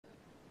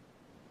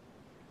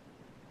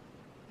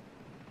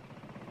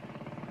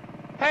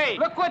Hey,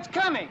 look what's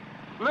coming!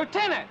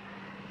 Lieutenant!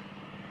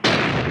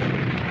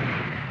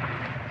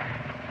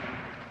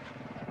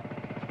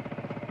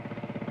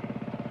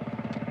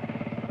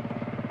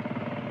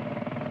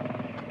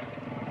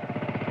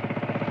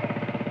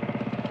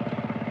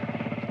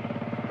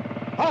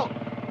 Halt!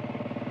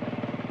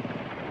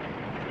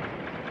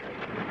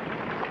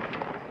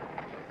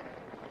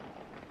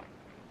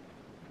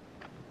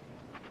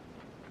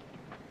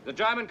 The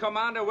German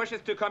commander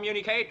wishes to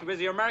communicate with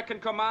the American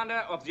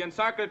commander of the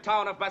encircled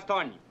town of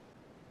Bastogne.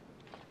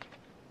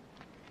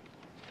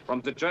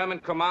 From the German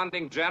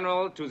commanding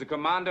general to the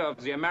commander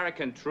of the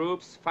American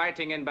troops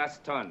fighting in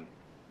Bastogne.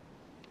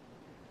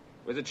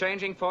 With the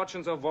changing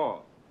fortunes of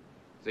war,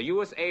 the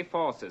USA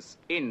forces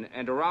in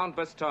and around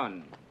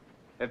Bastogne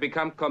have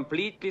become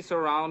completely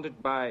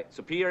surrounded by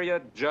superior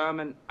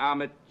German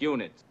armored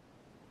units.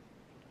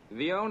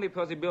 The only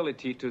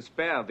possibility to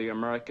spare the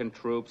American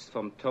troops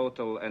from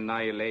total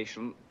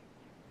annihilation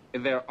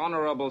is their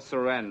honorable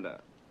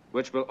surrender,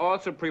 which will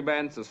also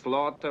prevent the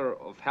slaughter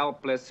of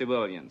helpless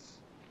civilians.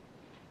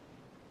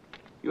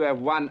 You have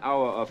 1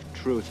 hour of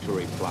truth to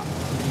reply.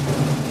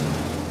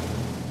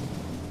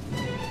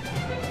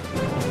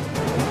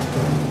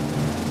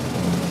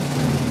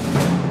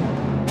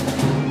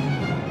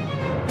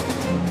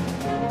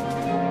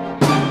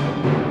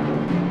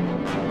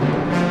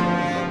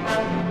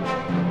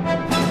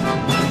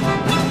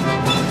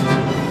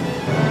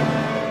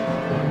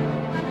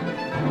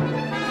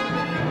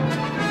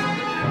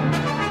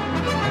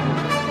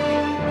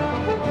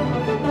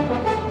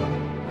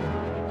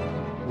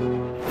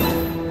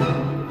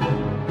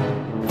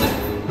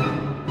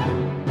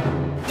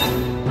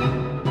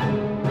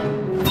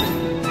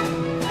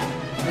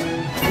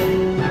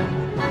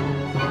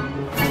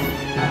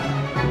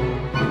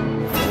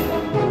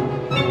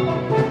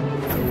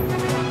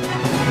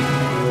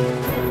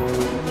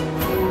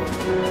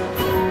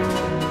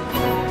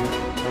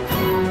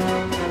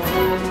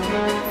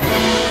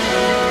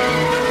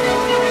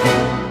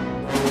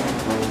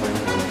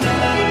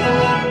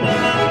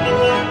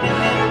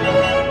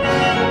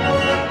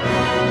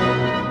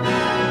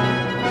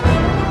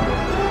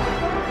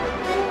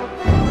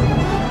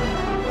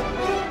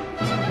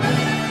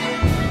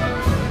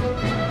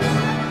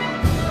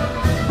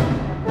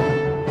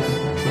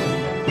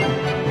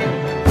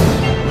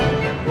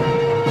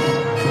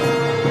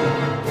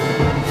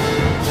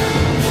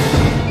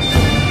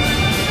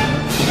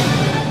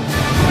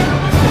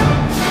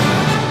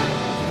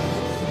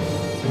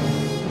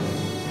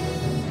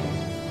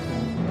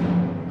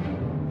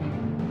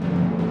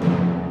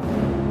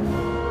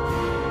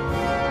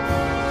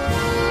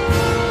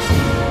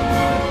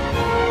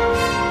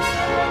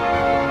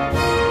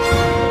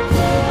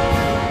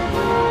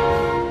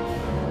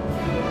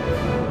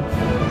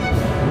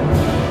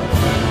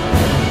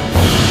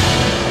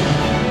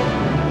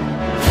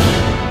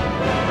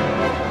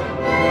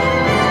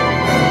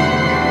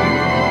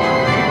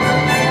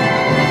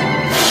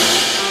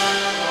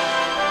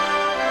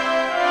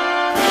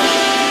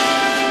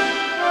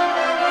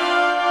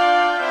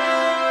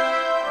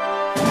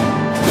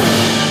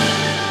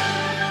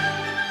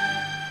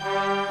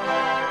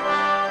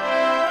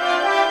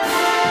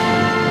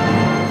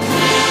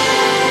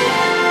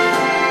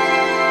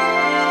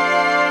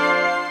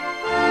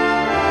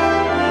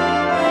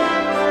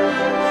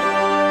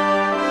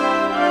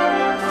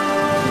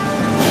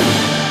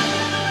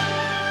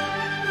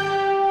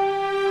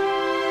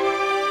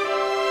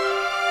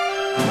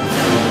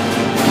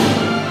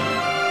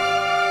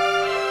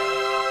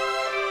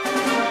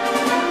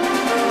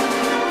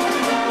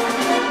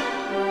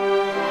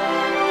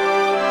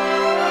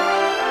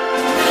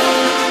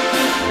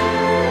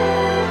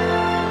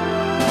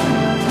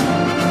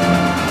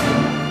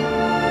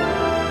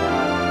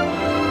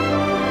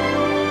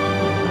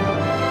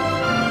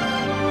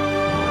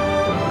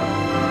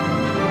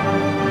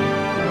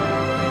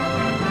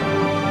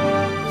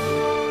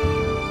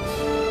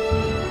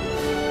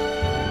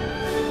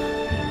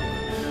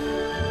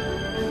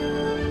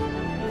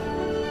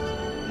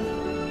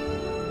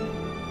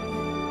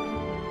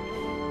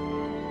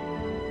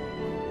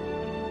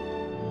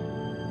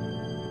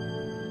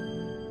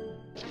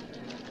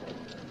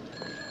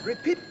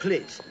 Repeat,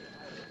 please.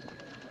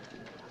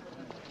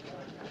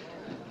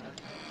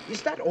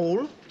 Is that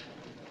all?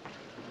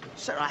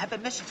 Sir, I have a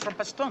message from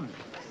Bastogne.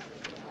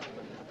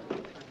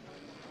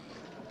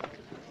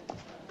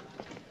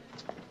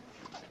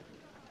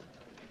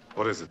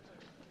 What is it?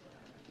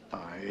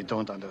 I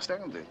don't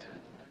understand it.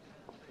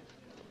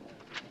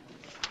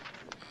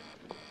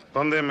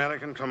 From the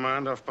American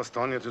commander of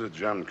Bastogne to the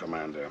German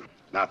commander.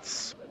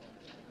 Nuts.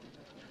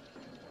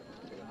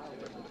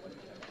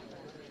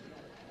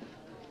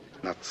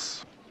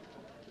 Nuts.